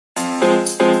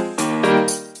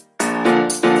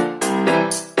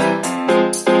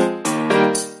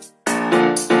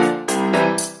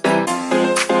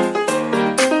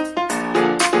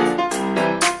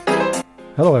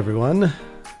Hello, everyone.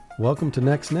 Welcome to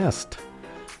Next Nest.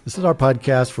 This is our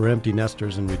podcast for empty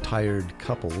nesters and retired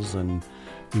couples, and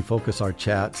we focus our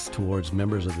chats towards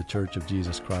members of the Church of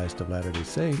Jesus Christ of Latter-day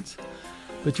Saints,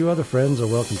 but you other friends are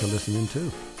welcome to listen in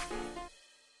too.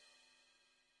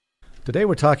 Today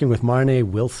we're talking with Marnay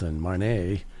Wilson.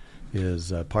 Marnay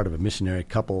is part of a missionary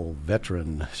couple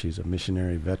veteran. She's a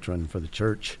missionary veteran for the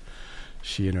church.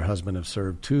 She and her husband have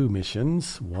served two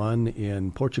missions, one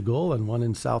in Portugal and one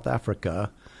in South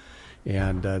Africa.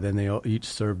 And then they each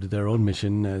served their own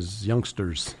mission as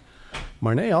youngsters.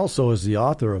 Marnay also is the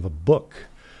author of a book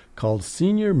called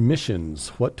Senior Missions,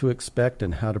 What to Expect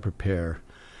and How to Prepare.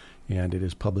 And it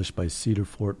is published by Cedar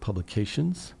Fort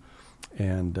Publications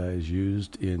and is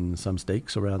used in some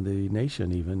stakes around the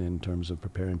nation, even in terms of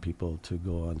preparing people to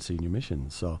go on senior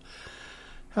missions. So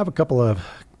have a couple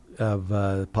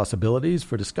of possibilities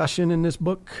for discussion in this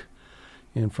book.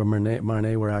 And from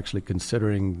Marnay, we're actually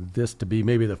considering this to be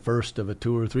maybe the first of a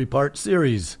 2 or 3 part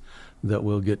series that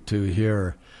we'll get to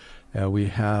here. We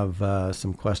have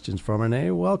some questions from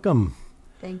Marnay. Welcome.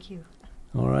 Thank you.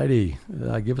 All righty.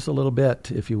 Give us a little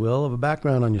bit, if you will, of a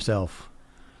background on yourself.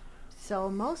 So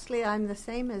mostly I'm the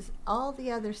same as all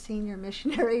the other senior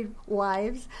missionary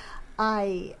wives.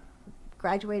 I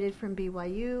graduated from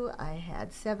BYU. I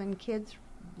had 7 kids,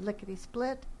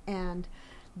 lickety-split, and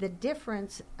the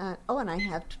difference, and I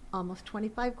have almost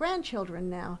 25 grandchildren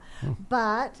now.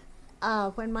 But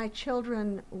when my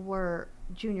children were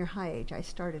junior high age, I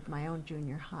started my own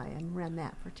junior high and ran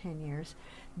that for 10 years.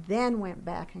 Then went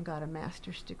back and got a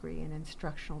master's degree in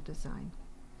instructional design.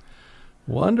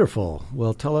 Wonderful.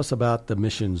 Well, tell us about the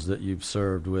missions that you've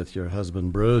served with your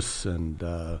husband, Bruce, and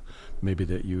maybe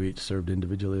that you each served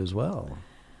individually as well.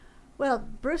 Well,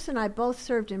 Bruce and I both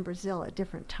served in Brazil at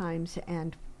different times,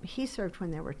 and he served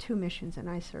when there were 2 missions, and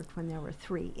I served when there were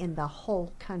 3 in the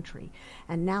whole country.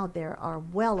 And now there are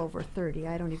well over 30.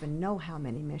 I don't even know how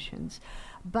many missions.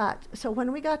 But so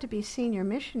when we got to be senior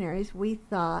missionaries, we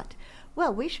thought,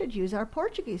 well, we should use our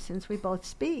Portuguese since we both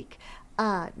speak.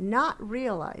 Not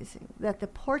realizing that the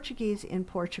Portuguese in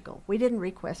Portugal, we didn't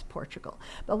request Portugal,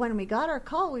 but when we got our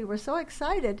call, we were so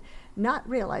excited, not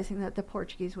realizing that the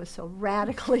Portuguese was so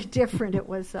radically different. It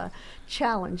was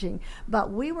challenging.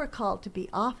 But we were called to be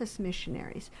office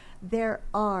missionaries. There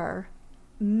are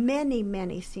many,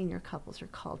 many senior couples are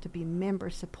called to be member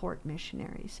support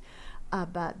missionaries,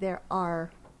 but there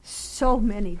are so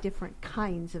many different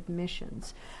kinds of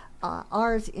missions.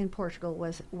 Ours in Portugal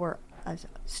were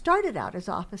started out as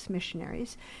office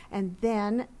missionaries, and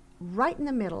then right in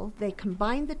the middle, they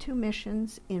combined the 2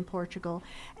 missions in Portugal,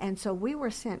 and so we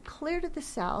were sent clear to the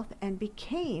south and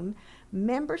became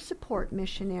member support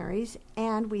missionaries,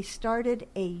 and we started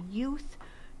a youth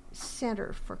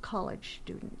center for college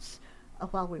students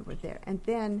while we were there. And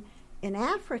then in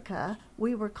Africa,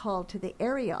 we were called to the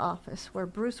area office where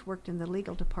Bruce worked in the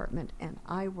legal department, and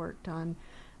I worked on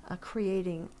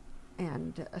creating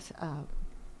and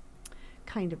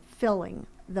kind of filling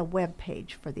the web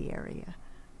page for the area.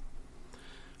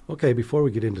 Okay, before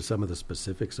we get into some of the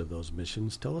specifics of those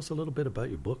missions, tell us a little bit about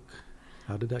your book.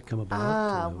 How did that come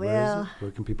about? Where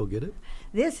can people get it?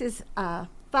 This is a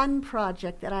fun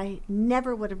project that I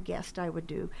never would have guessed I would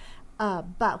do.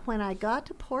 But when I got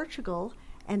to Portugal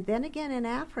and then again in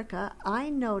Africa, I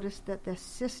noticed that the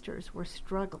sisters were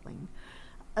struggling.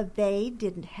 They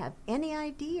didn't have any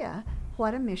idea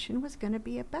what a mission was going to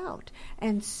be about.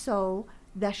 And so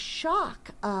the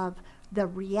shock of the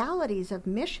realities of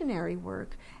missionary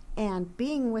work and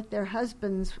being with their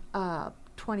husbands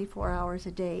 24 hours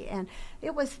a day, and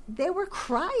they were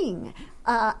crying.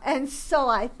 And so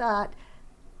I thought,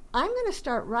 I'm going to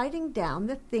start writing down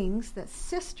the things that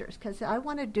sisters, because I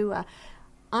want to do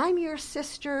I'm your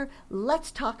sister, let's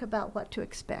talk about what to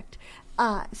expect.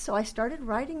 So I started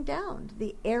writing down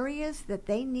the areas that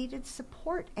they needed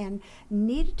support and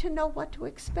needed to know what to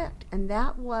expect. And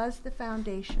that was the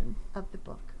foundation of the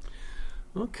book.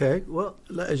 Okay. Well,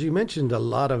 as you mentioned, a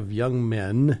lot of young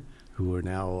men who are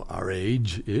now our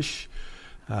age-ish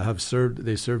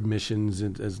they served missions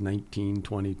as 19,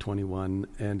 20, 21.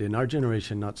 And in our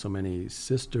generation, not so many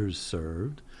sisters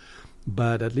served.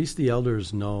 But at least the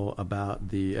elders know about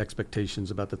the expectations,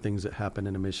 about the things that happen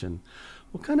in a mission.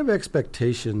 What kind of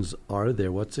expectations are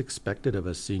there? What's expected of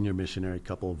a senior missionary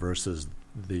couple versus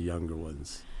the younger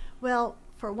ones? Well,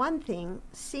 for one thing,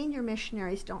 senior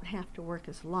missionaries don't have to work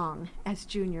as long as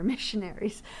junior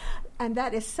missionaries. And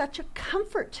that is such a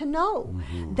comfort to know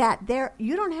that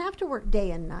you don't have to work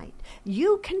day and night.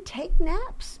 You can take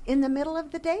naps in the middle of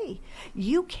the day.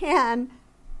 You can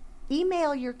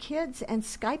email your kids and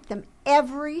Skype them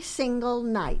every single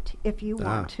night if you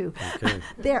want to. Okay.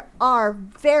 There are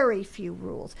very few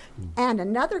rules. And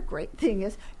another great thing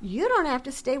is you don't have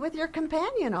to stay with your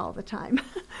companion all the time.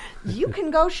 You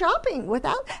can go shopping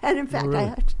without. And in fact, I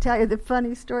have to tell you the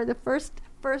funny story. The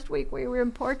first week we were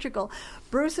in Portugal,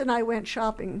 Bruce and I went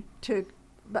shopping to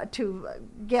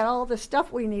get all the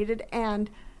stuff we needed, and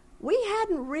we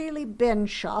hadn't really been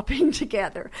shopping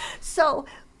together. So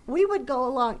we would go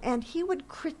along, and he would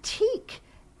critique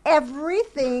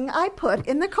everything I put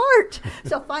in the cart.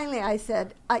 So finally I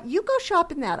said, you go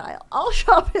shop in that aisle. I'll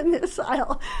shop in this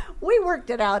aisle. We worked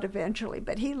it out eventually,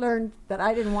 but he learned that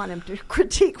I didn't want him to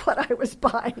critique what I was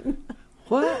buying.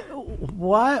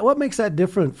 What makes that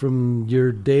different from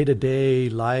your day-to-day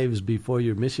lives before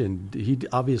your mission? He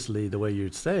obviously, the way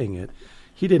you're saying it,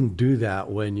 he didn't do that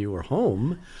when you were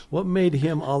home. What made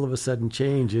him all of a sudden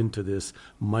change into this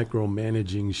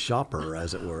micromanaging shopper,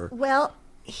 as it were? Well,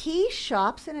 he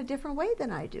shops in a different way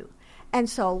than I do. And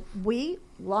so we,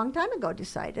 long time ago,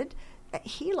 decided that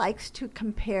he likes to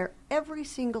compare every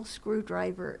single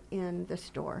screwdriver in the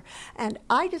store. And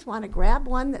I just want to grab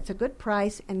one that's a good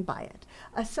price and buy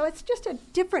it. So it's just a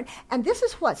different, and this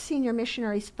is what senior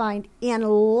missionaries find in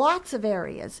lots of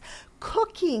areas.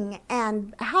 Cooking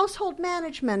and household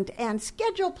management and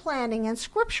schedule planning and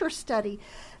scripture study.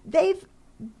 They've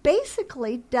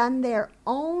basically done their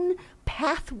own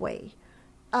pathway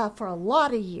for a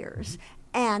lot of years.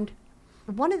 And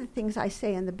one of the things I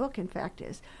say in the book, in fact,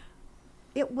 is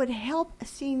it would help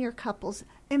senior couples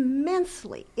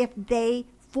immensely if they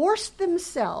forced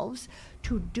themselves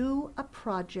to do a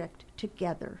project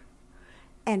together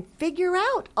and figure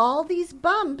out all these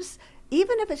bumps,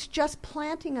 even if it's just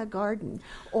planting a garden,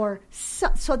 or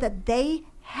so that they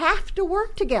have to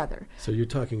work together. So you're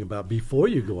talking about before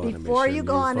you go on a mission. Before you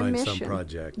go on a find mission, some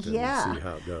project and see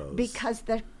how it goes. Because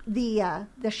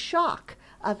the shock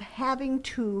of having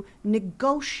to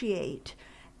negotiate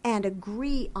and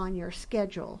agree on your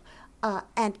schedule,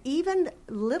 and even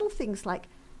little things like,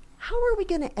 how are we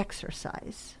going to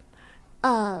exercise?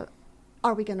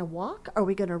 Are we going to walk? Are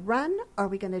we going to run? Are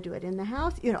we going to do it in the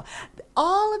house? You know,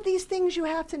 all of these things you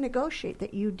have to negotiate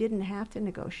that you didn't have to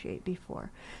negotiate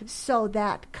before. So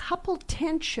that couple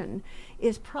tension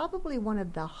is probably one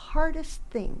of the hardest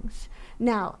things.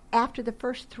 Now, after the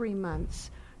first 3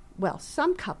 months, well,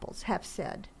 some couples have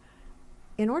said,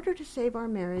 in order to save our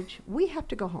marriage, we have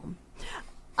to go home.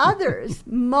 Others,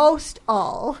 most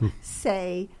all,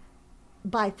 say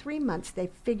by 3 months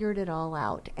they've figured it all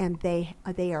out and they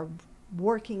are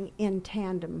working in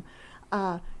tandem.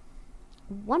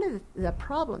 One of the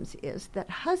problems is that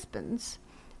husbands,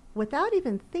 without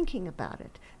even thinking about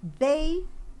it, they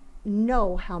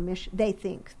know how they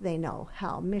think they know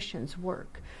how missions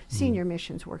work. Senior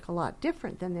missions work a lot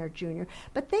different than their junior,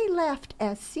 but they left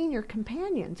as senior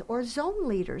companions or zone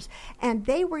leaders, and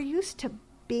they were used to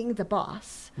being the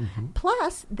boss.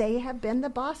 Plus, they have been the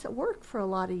boss at work for a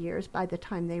lot of years by the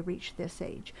time they reach this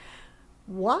age.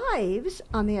 Wives,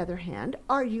 on the other hand,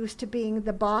 are used to being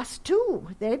the boss too.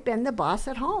 They've been the boss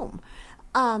at home.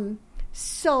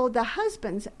 So the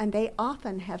husbands, and they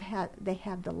often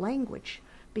have the language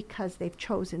because they've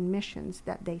chosen missions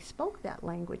that they spoke that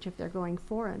language if they're going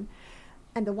foreign.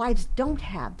 And the wives don't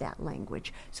have that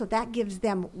language. So that gives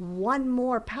them one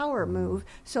more power move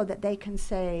so that they can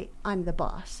say, I'm the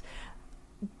boss.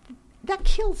 That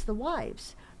kills the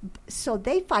wives. So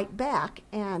they fight back,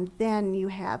 and then you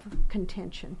have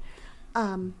contention.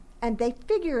 And they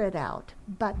figure it out.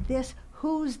 But this,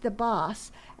 who's the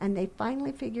boss? And they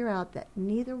finally figure out that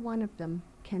neither one of them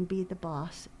can be the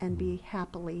boss and be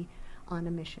happily on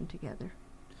a mission together.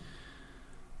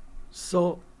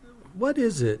 So what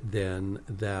is it then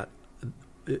that,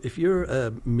 if you're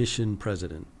a mission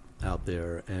president out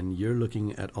there and you're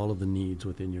looking at all of the needs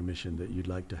within your mission that you'd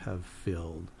like to have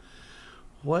filled,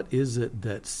 what is it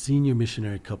that senior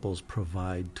missionary couples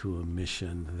provide to a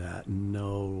mission that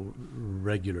no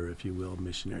regular, if you will,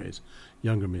 missionaries,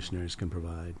 younger missionaries can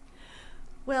provide?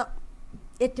 Well,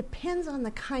 it depends on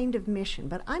the kind of mission,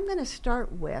 but I'm going to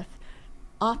start with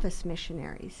office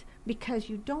missionaries, because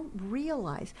you don't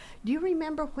realize. Do you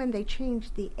remember when they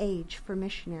changed the age for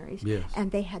missionaries? Yes.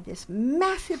 And they had this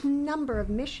massive number of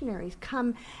missionaries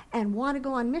come and want to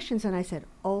go on missions. And I said,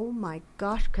 oh my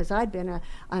gosh, because I'd been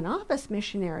an office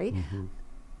missionary.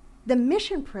 The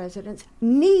mission presidents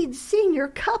need senior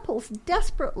couples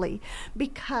desperately,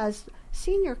 because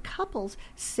senior couples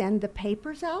send the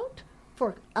papers out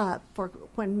for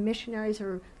when missionaries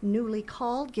are newly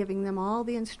called, giving them all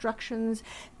the instructions.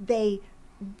 They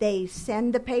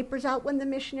send the papers out when the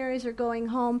missionaries are going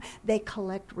home. They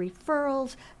collect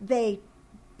referrals. They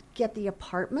get the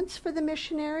apartments for the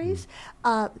missionaries.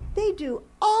 They do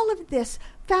all of this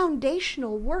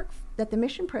foundational work that the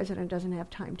mission president doesn't have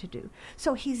time to do.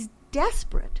 So he's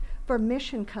desperate for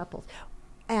mission couples.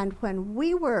 And when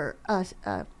we were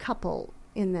a couple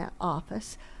in the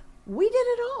office, we did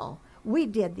it all. We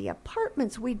did the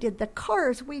apartments, we did the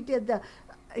cars, we did the,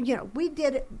 we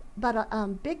did it.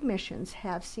 But big missions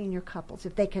have senior couples.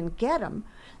 If they can get them,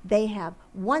 they have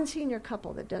one senior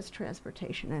couple that does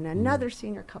transportation and another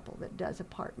senior couple that does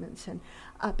apartments. And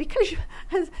because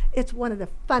it's one of the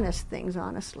funnest things,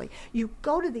 honestly. You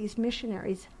go to these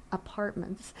missionaries'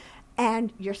 apartments,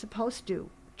 and you're supposed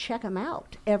to check them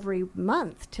out every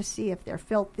month to see if they're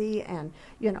filthy, and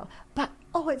but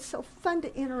it's so fun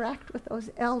to interact with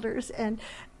those elders and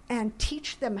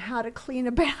teach them how to clean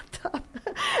a bathtub.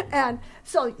 And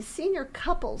so senior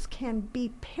couples can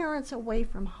be parents away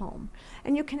from home,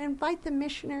 and you can invite the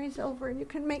missionaries over, and you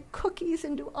can make cookies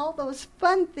and do all those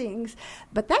fun things.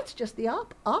 But that's just the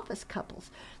office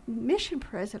couples. Mission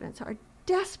presidents are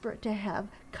desperate to have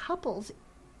couples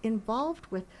involved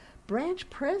with branch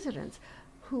presidents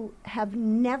who have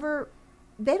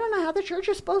they don't know how the church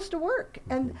is supposed to work.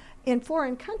 And in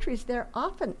foreign countries, they're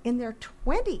often in their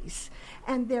 20s,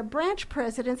 and they're branch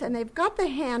presidents, and they've got the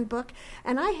handbook.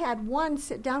 And I had one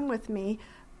sit down with me.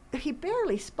 He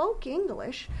barely spoke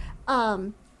English,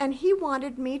 and he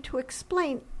wanted me to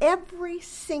explain every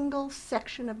single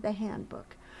section of the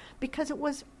handbook because it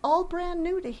was all brand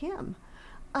new to him.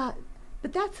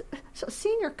 But so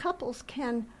senior couples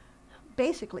can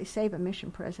basically save a mission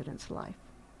president's life.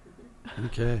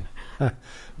 Okay.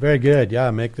 Very good.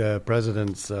 Yeah, make the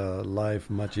president's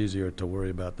life much easier to worry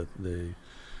about the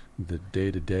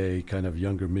day-to-day kind of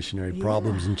younger missionary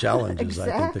problems and challenges,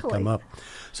 exactly. I think, that come up.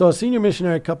 So a senior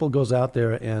missionary couple goes out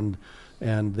there, and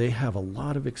they have a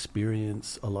lot of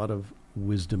experience, a lot of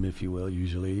wisdom, if you will,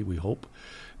 usually, we hope,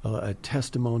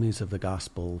 testimonies of the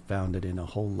gospel founded in a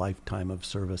whole lifetime of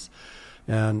service.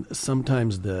 And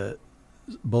sometimes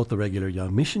both the regular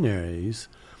young missionaries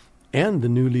and the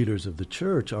new leaders of the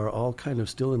church are all kind of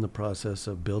still in the process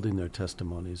of building their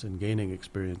testimonies and gaining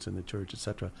experience in the church,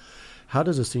 etc. How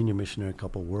does a senior missionary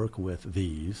couple work with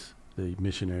the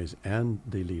missionaries and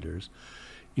the leaders,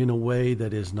 in a way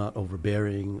that is not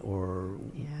overbearing, or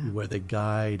where they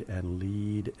guide and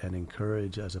lead and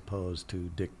encourage as opposed to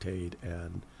dictate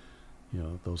and,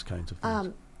 those kinds of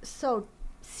things?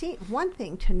 One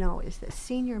thing to know is that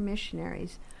senior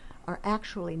missionaries are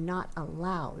actually not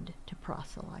allowed to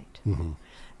proselyte. Mm-hmm.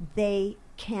 They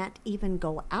can't even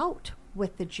go out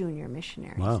with the junior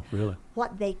missionaries. Wow, really?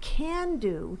 What they can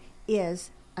do is,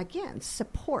 again,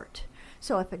 support.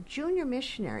 So if a junior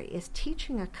missionary is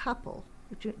teaching a couple,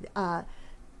 that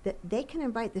they can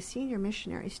invite the senior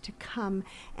missionaries to come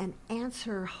and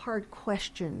answer hard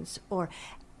questions, or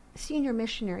senior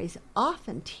missionaries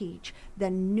often teach the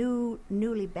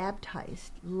newly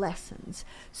baptized lessons,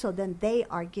 so then they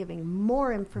are giving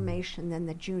more information than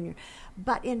the junior.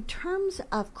 But in terms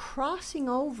of crossing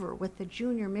over with the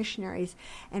junior missionaries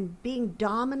and being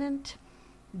dominant,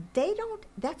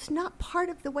 that's not part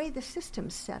of the way the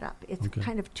system's set up. It's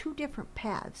kind of two different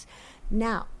paths.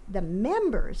 Now, the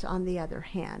members, on the other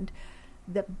hand,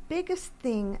 the biggest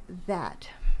thing that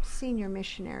senior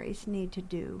missionaries need to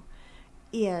do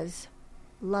is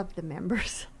love the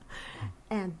members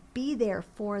and be there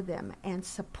for them and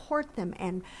support them.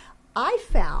 And I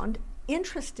found,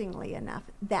 interestingly enough,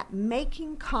 that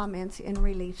making comments in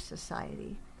Relief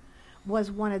Society was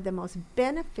one of the most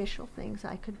beneficial things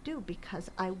I could do,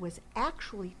 because I was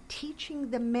actually teaching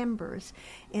the members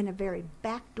in a very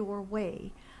backdoor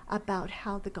way about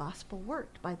how the gospel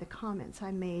worked by the comments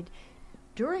I made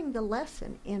during the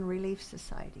lesson in Relief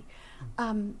Society.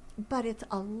 But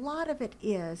a lot of it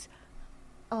is,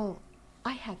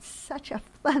 I had such a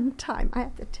fun time, I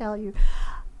have to tell you,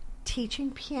 teaching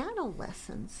piano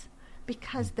lessons,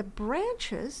 because the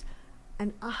branches,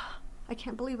 and I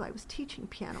can't believe I was teaching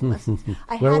piano lessons.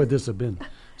 Where would this have been?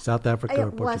 South Africa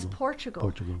or Portugal? It was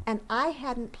Portugal. And I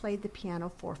hadn't played the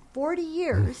piano for 40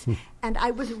 years, and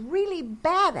I was really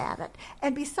bad at it.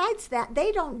 And besides that,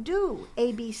 they don't do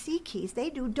ABC keys. They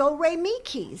do do, re, mi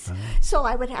keys. Uh-huh. So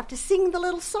I would have to sing the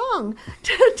little song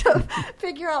to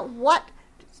figure out what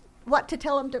to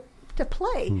tell them to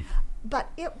play. But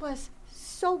it was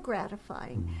so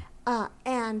gratifying.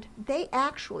 And they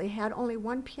actually had only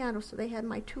one piano, so they had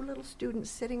my two little students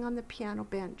sitting on the piano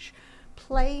bench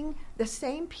playing the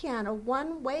same piano,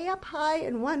 one way up high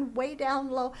and one way down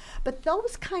low, but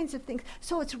those kinds of things.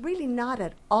 So it's really not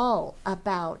at all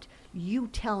about you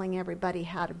telling everybody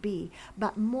how to be,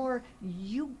 but more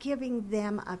you giving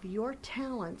them of your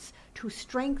talents to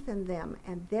strengthen them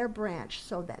and their branch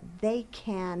so that they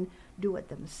can do it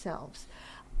themselves.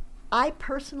 I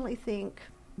personally think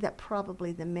that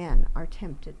probably the men are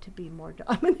tempted to be more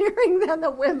domineering than the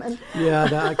women.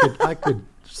 Yeah, I could.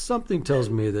 Something tells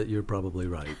me that you're probably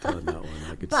right on that one.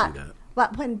 I could see that.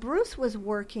 But when Bruce was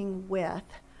working with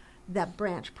the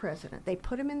branch president, they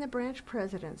put him in the branch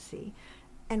presidency,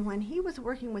 and when he was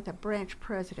working with a branch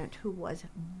president who was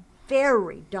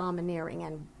very domineering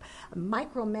and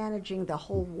micromanaging the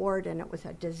whole ward, and it was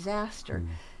a disaster,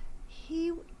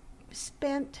 he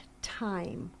spent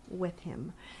time with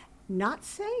him. Not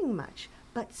saying much,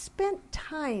 but spent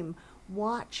time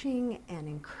watching and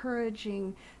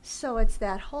encouraging. So it's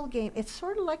that whole game. It's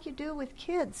sort of like you do with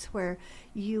kids, where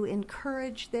you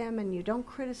encourage them and you don't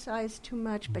criticize too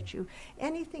much, but you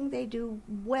anything they do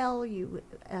well, you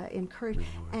encourage,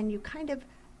 and you kind of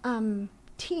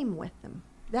team with them.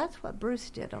 That's what Bruce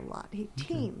did a lot. He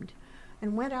teamed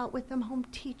and went out with them home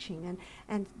teaching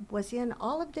and was in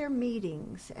all of their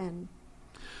meetings and.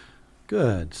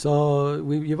 Good. So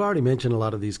you've already mentioned a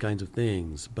lot of these kinds of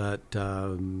things, but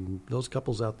those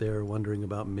couples out there wondering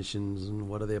about missions and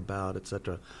what are they about,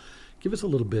 etc. Give us a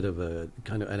little bit of a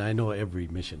kind of, and I know every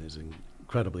mission is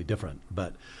incredibly different,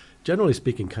 but generally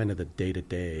speaking, kind of the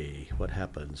day-to-day, what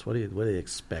happens, what do they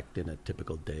expect in a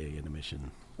typical day in a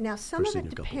mission? Now, some of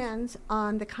it depends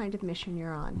on the kind of mission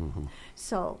you're on.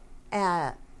 So,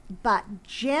 but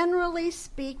generally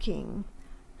speaking,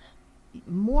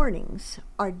 mornings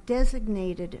are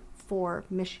designated for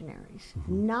missionaries,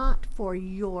 not for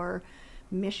your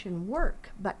mission work,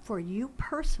 but for you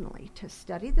personally to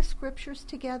study the scriptures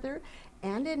together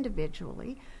and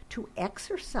individually, to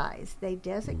exercise. They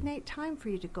designate time for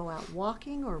you to go out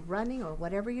walking or running or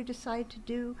whatever you decide to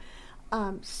do.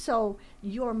 So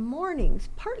your mornings,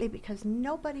 partly because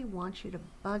nobody wants you to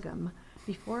bug them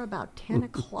before about 10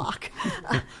 o'clock.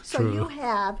 So True. you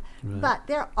have, but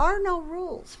there are no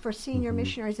rules for senior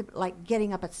missionaries, like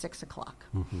getting up at 6 o'clock.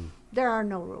 There are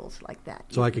no rules like that.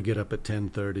 So I could get up at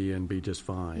 10:30 and be just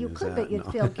fine. You could, but you'd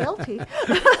feel guilty.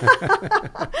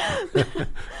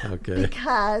 Okay.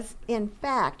 Because, in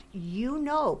fact, you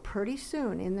know pretty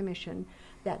soon in the mission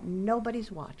that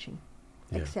nobody's watching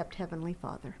except Heavenly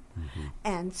Father.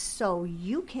 And so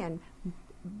you can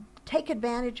take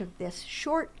advantage of this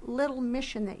short little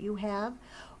mission that you have,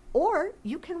 or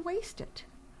you can waste it.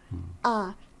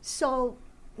 So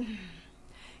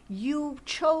you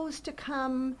chose to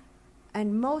come,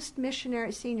 and most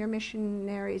missionaries, senior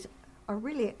missionaries, are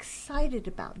really excited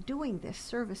about doing this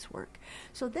service work.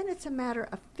 So then it's a matter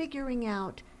of figuring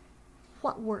out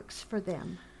what works for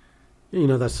them. You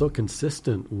know, that's so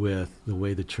consistent with the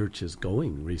way the church is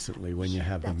going recently, when you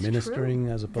have the ministering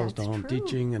as opposed to home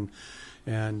teaching,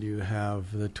 and you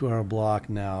have the 2-hour block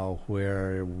now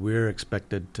where we're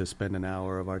expected to spend an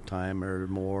hour of our time or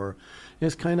more.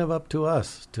 It's kind of up to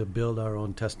us to build our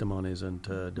own testimonies and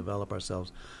to develop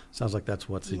ourselves. Sounds like that's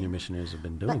what senior missionaries have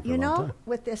been doing for a long time.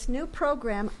 With this new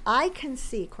program, I can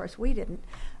see, of course we didn't,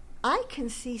 I can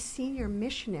see senior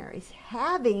missionaries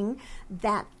having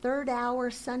that 3rd-hour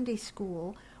Sunday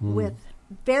school with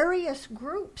various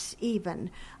groups even,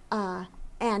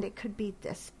 and it could be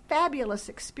this fabulous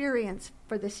experience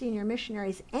for the senior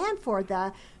missionaries and for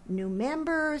the new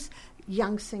members,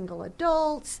 young single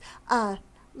adults,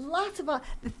 lots of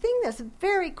the thing that's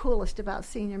very coolest about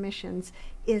senior missions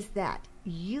is that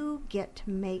you get to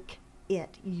make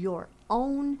it your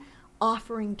own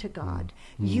offering to God,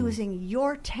 using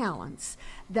your talents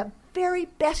the very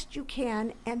best you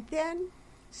can, and then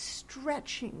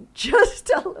stretching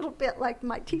just a little bit like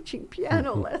my teaching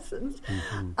piano lessons,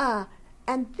 and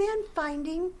then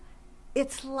finding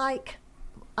it's like,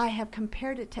 I have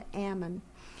compared it to Ammon,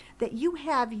 that you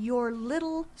have your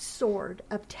little sword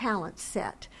of talent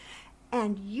set,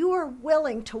 and you are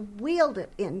willing to wield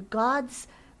it in God's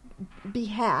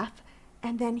behalf,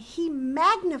 and then he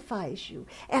magnifies you,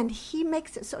 and he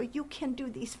makes it so you can do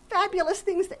these fabulous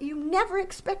things that you never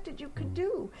expected you could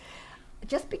do,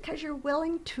 just because you're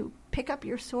willing to pick up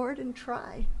your sword and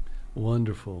try.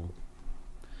 Wonderful.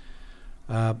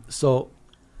 So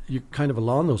you kind of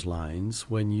along those lines,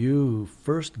 when you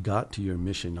first got to your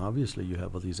mission, obviously you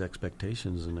have all these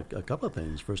expectations and a couple of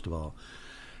things. First of all,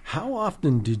 how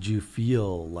often did you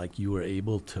feel like you were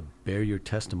able to bear your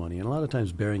testimony? And a lot of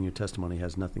times bearing your testimony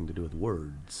has nothing to do with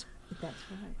words. That's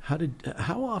right.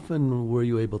 How often were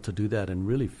you able to do that and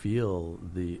really feel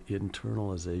the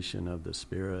internalization of the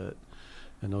Spirit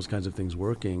and those kinds of things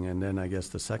working. And then I guess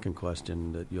the second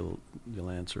question that you'll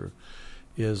answer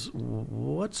is,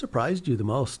 what surprised you the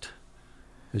most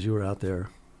as you were out there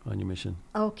on your mission?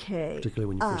 Okay. Particularly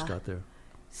when you first got there.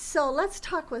 So let's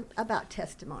talk about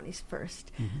testimonies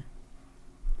first. Mm-hmm.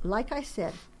 Like I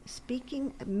said,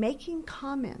 making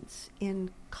comments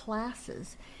in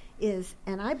classes is,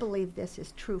 and I believe this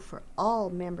is true for all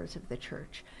members of the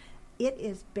church,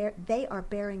 they are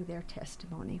bearing their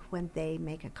testimony when they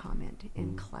make a comment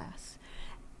in class.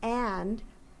 And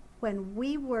when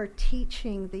we were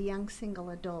teaching the young single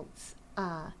adults,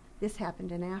 this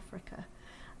happened in Africa,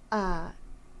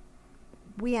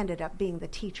 we ended up being the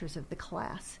teachers of the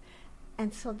class.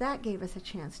 And so that gave us a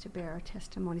chance to bear our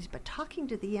testimonies. But talking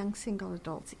to the young single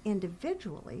adults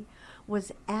individually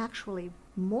was actually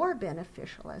more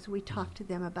beneficial as we talked to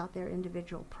them about their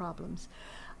individual problems.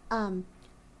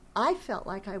 I felt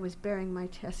like I was bearing my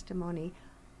testimony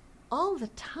all the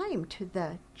time to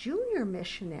the junior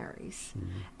missionaries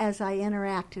as I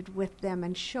interacted with them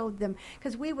and showed them,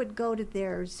 because we would go to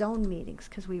their zone meetings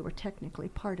because we were technically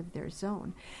part of their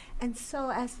zone. And so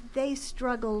as they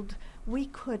struggled, we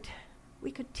could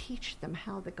teach them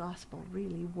how the gospel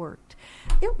really worked.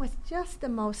 It was just the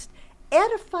most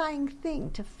edifying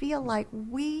thing to feel like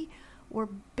we were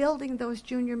building those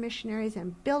junior missionaries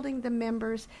and building the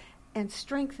members and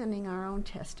strengthening our own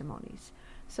testimonies.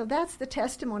 So that's the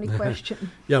testimony question.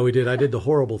 Yeah, we did. I did the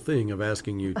horrible thing of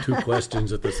asking you two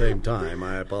questions at the same time.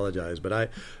 I apologize.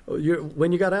 But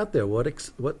when you got out there, what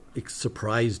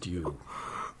surprised you?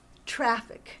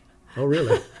 Traffic. Oh,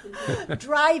 really?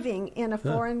 Driving in a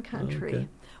foreign country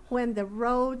when the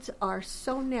roads are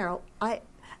so narrow. I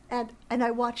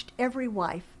watched every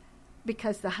wife,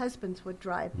 because the husbands would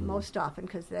drive most often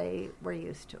because they were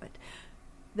used to it.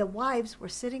 The wives were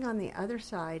sitting on the other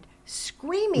side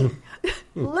screaming,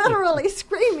 literally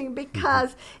screaming,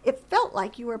 because it felt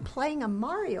like you were playing a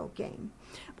Mario game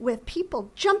with people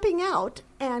jumping out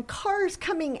and cars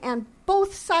coming and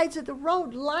both sides of the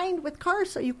road lined with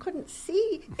cars so you couldn't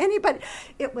see anybody.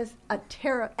 It was a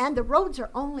terror. And the roads are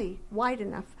only wide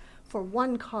enough for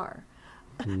one car.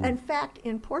 In fact,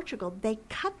 in Portugal, they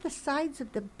cut the sides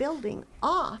of the building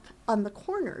off on the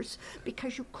corners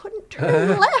because you couldn't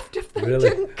turn left if they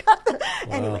didn't cut the... Wow.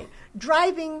 Anyway,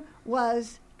 driving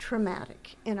was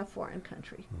traumatic in a foreign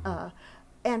country.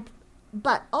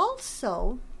 But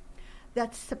also,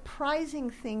 that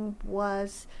surprising thing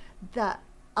was that,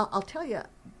 I'll tell you,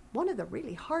 one of the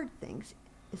really hard things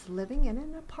is living in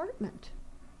an apartment.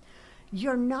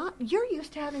 You're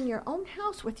used to having your own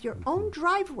house with your own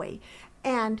driveway,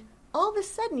 and all of a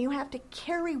sudden you have to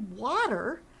carry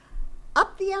water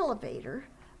up the elevator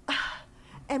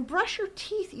and brush your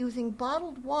teeth using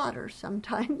bottled water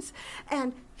sometimes.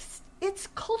 And it's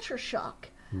culture shock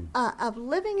of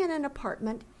living in an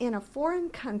apartment in a foreign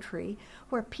country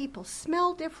where people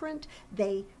smell different,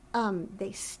 they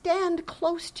stand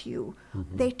close to you,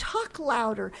 they talk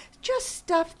louder, just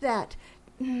stuff that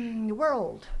we're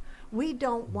old. We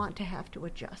don't want to have to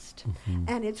adjust.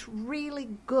 And it's really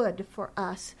good for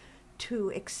us to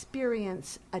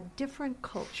experience a different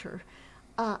culture.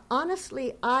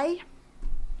 Honestly, I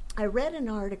read an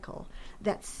article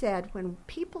that said when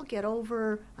people get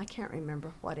over, I can't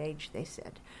remember what age they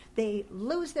said, they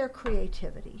lose their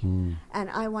creativity. And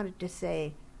I wanted to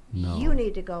say, no. You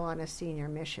need to go on a senior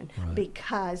mission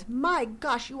because, my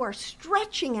gosh, you are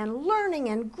stretching and learning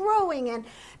and growing and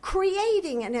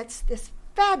creating, and it's this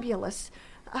fabulous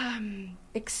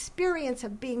experience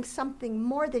of being something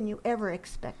more than you ever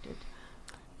expected.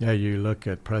 Yeah, you look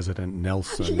at President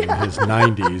Nelson in his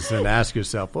 90s and ask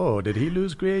yourself, did he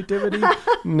lose creativity?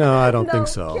 No, I don't think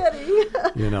so.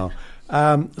 Kidding.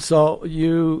 So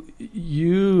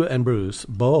you and Bruce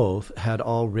both had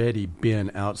already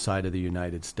been outside of the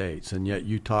United States, and yet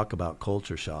you talk about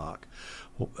culture shock.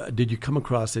 Did you come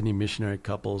across any missionary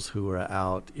couples who were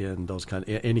out in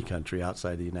any country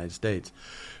outside the United States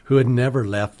who had never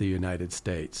left the United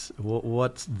States?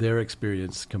 What's their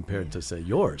experience compared to, say,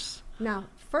 yours? Now,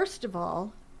 first of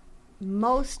all,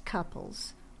 most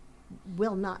couples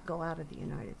will not go out of the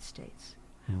United States.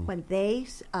 When they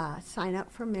sign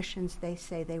up for missions, they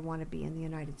say they want to be in the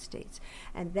United States.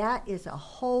 And that is a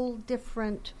whole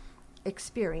different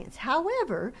experience.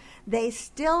 However, they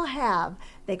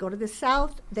go to the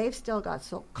South, they've still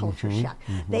got culture shock.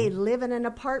 They live in an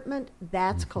apartment,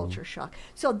 that's culture shock.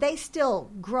 So they still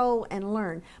grow and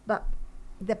learn. But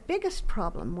the biggest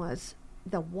problem was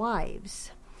the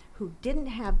wives who didn't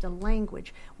have the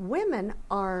language. Women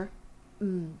are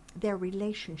they're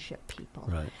relationship people.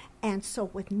 Right. And so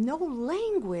with no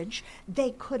language,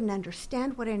 they couldn't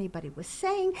understand what anybody was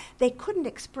saying. They couldn't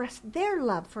express their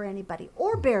love for anybody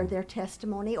or bear their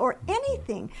testimony or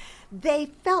anything. They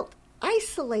felt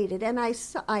isolated. And I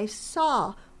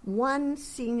saw one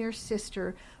senior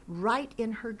sister write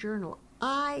in her journal,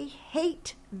 "I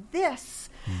hate this,"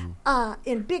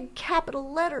 in big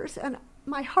capital letters. And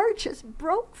my heart just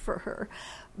broke for her.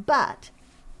 But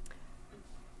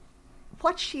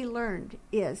what she learned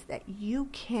is that you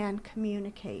can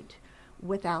communicate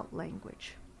without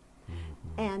language.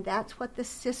 And that's what the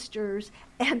sisters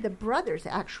and the brothers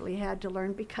actually had to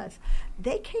learn, because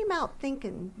they came out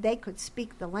thinking they could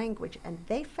speak the language, and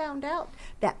they found out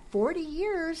that 40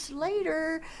 years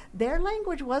later, their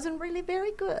language wasn't really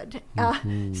very good.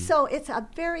 So it's a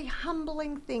very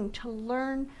humbling thing to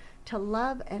learn to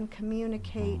love and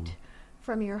communicate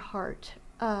from your heart,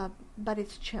 but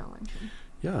it's challenging.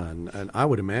 Yeah, and I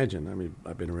would imagine, I mean,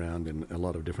 I've been around in a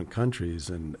lot of different countries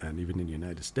and even in the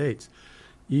United States,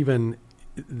 even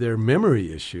their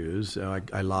memory issues.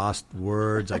 I lost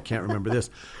words, I can't remember this,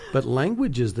 but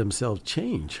languages themselves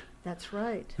change. That's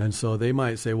right. And so they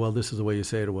might say, well, this is the way you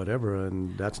say it or whatever,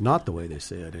 and that's not the way they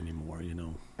say it anymore, you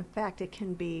know. In fact, it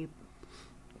can be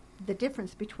the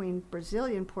difference between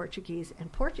Brazilian Portuguese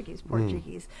and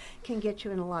Portuguese can get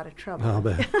you in a lot of trouble I'll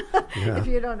bet. Yeah. if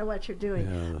you don't know what you're doing.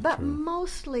 Yeah, but true.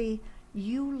 mostly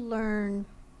you learn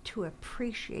to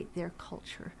appreciate their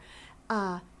culture.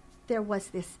 There was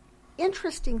this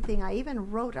interesting thing. I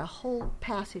even wrote a whole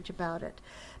passage about it,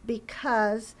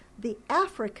 because the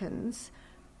Africans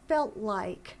felt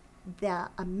like the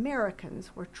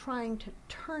Americans were trying to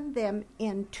turn them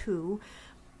into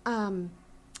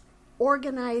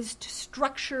organized,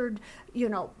 structured,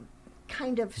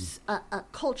 kind of a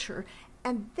culture.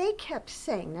 And they kept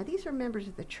saying, now these are members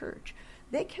of the church,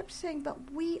 they kept saying, but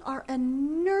we are a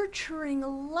nurturing,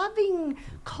 loving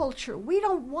culture. We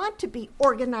don't want to be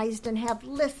organized and have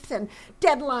lists and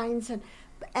deadlines.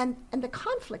 And the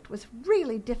conflict was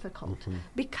really difficult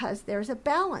because there's a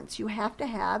balance. You have to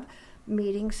have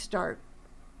meetings start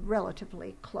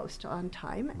relatively close to on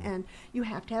time, and you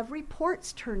have to have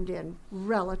reports turned in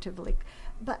relatively.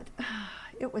 But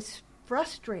it was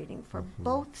frustrating for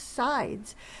both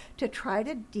sides to try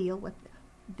to deal with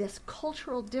this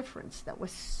cultural difference that was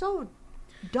so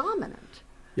dominant.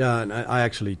 Yeah, and I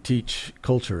actually teach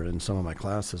culture in some of my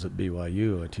classes at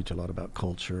BYU. I teach a lot about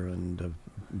culture, and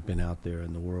I've been out there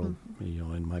in the world,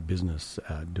 in my business,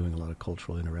 doing a lot of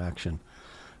cultural interaction.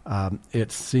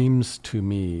 It seems to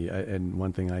me, and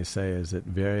one thing I say is that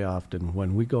very often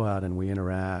when we go out and we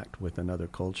interact with another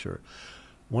culture,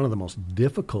 one of the most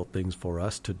difficult things for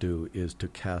us to do is to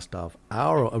cast off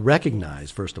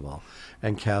recognize, first of all,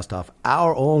 and cast off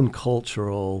our own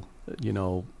cultural,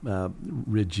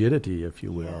 rigidity, if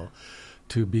you will,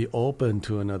 to be open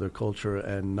to another culture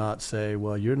and not say,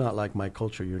 well, you're not like my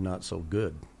culture, you're not so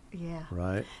good. Yeah.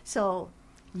 Right? So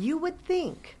you would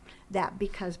think that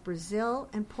because Brazil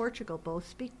and Portugal both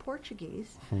speak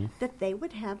Portuguese, that they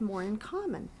would have more in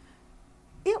common.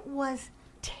 It was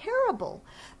terrible.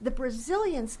 The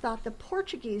Brazilians thought the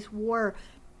Portuguese were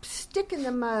stick in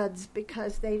the muds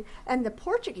and the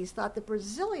Portuguese thought the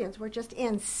Brazilians were just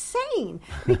insane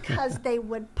because they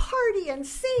would party and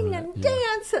sing and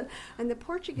dance, and the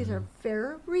Portuguese are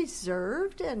very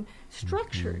reserved and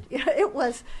structured.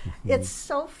 It's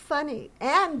so funny,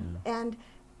 and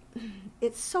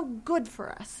it's so good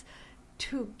for us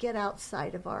to get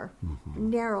outside of our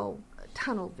narrow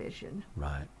tunnel vision.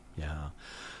 Right, yeah.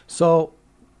 So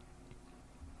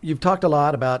you've talked a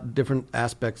lot about different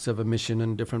aspects of a mission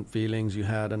and different feelings you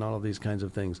had and all of these kinds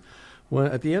of things.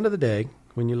 At the end of the day,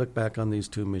 when you look back on these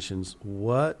two missions,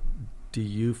 what do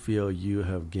you feel you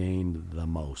have gained the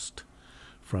most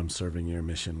from serving your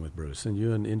mission with Bruce, and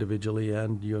you and individually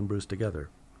and you and Bruce together?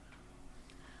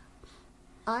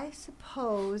 I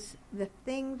suppose the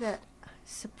thing that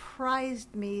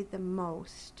surprised me the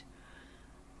most,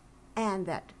 and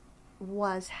that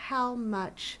was how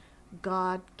much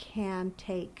God can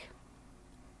take,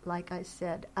 like I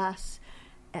said, us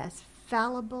as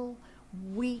fallible,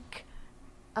 weak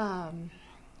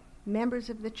members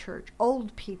of the church,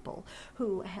 old people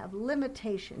who have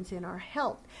limitations in our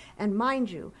health. And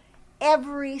mind you,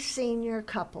 every senior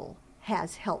couple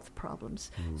has health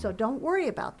problems. So don't worry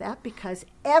about that, because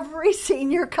every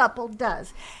senior couple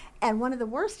does. And one of the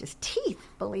worst is teeth,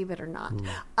 believe it or not.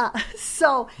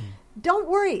 So don't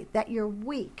worry that you're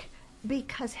weak,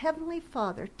 because Heavenly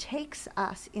Father takes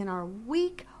us in our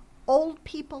weak, old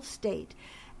people state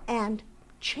and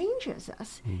changes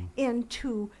us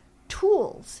into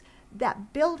tools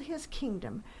that build his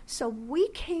kingdom. So we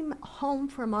came home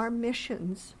from our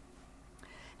missions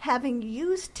having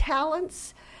used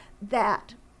talents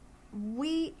that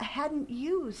we hadn't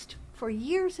used for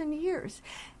years and years,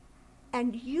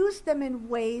 and used them in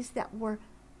ways that were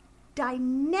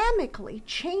dynamically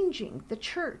changing the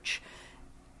church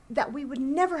that we would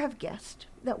never have guessed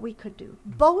that we could do,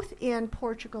 both in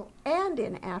Portugal and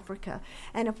in Africa.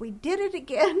 And if we did it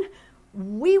again,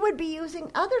 we would be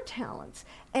using other talents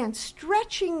and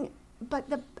stretching. But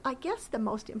I guess the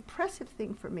most impressive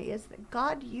thing for me is that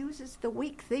God uses the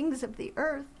weak things of the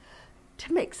earth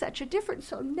to make such a difference.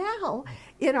 So now,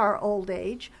 in our old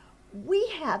age, we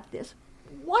have this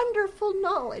wonderful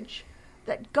knowledge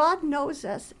that God knows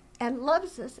us and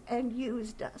loves us and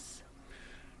used us.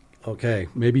 Okay,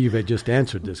 maybe you've just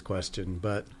answered this question,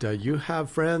 but you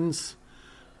have friends,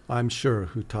 I'm sure,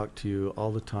 who talk to you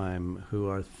all the time who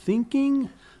are thinking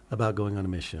about going on a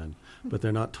mission, but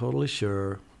they're not totally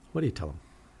sure. What do you tell them?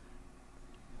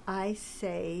 I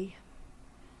say,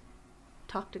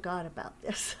 talk to God about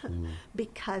this,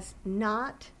 because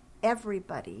not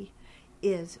everybody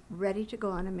is ready to go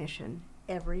on a mission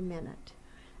every minute.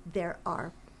 There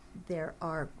are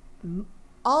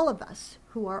all of us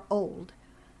who are old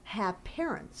have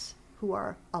parents who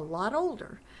are a lot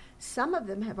older. Some of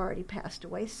them have already passed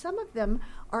away. Some of them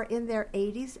are in their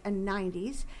 80s and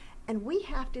 90s, and we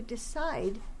have to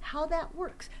decide how that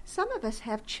works. Some of us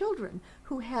have children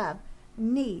who have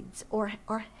needs or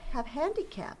have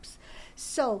handicaps.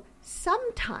 So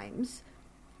sometimes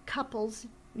couples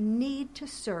need to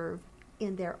serve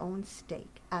in their own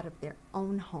stake, out of their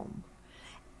own home.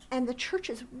 And the church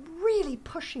is really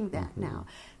pushing that now.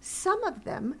 Some of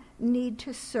them need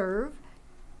to serve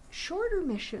shorter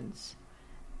missions.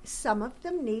 Some of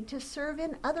them need to serve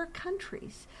in other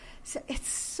countries. So it's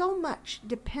so much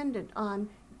dependent on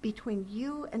between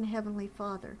you and Heavenly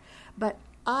Father. But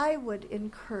I would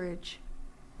encourage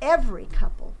every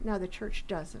couple, now the church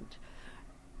doesn't,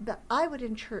 but I would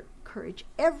encourage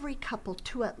every couple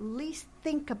to at least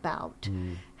think about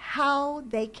how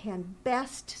they can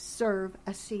best serve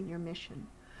a senior mission.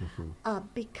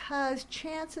 Because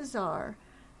chances are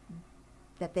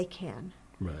that they can.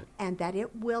 Right. And that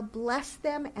it will bless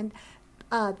them. And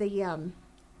Elder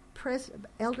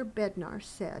Bednar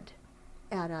said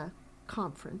at a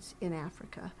conference in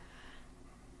Africa,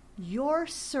 your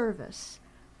service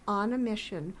on a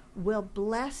mission will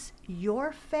bless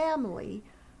your family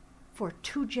for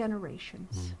 2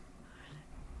 generations.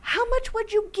 How much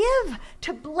would you give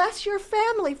to bless your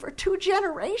family for 2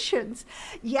 generations?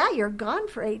 Yeah, you're gone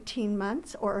for 18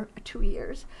 months or 2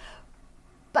 years,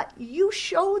 but you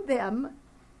show them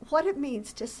what it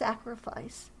means to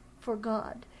sacrifice for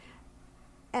God.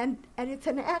 And it's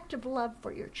an act of love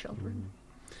for your children.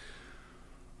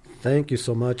 Thank you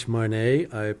so much,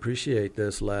 Marnay. I appreciate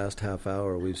this last half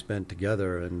hour we've spent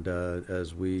together. And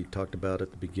as we talked about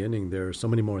at the beginning, there are so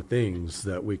many more things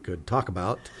that we could talk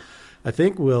about. I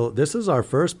think this is our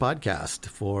first podcast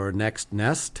for Next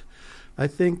Nest. I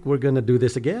think we're going to do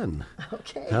this again.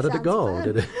 Okay. How did it go? Fun.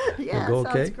 Did it go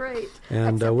okay? Sounds great.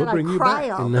 And Except we'll that bring I you cry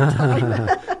back. All the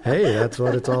time. Hey, that's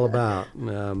what it's all about.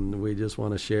 We just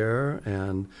want to share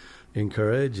and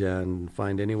encourage and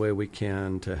find any way we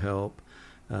can to help,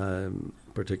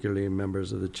 particularly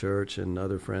members of the church and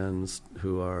other friends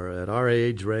who are at our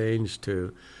age range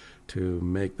to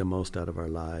make the most out of our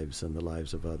lives and the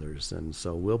lives of others. And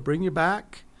so we'll bring you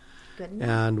back.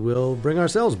 And we'll bring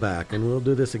ourselves back, and we'll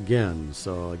do this again.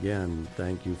 So, again,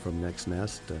 thank you from Next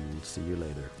Nest, and see you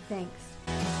later.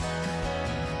 Thanks.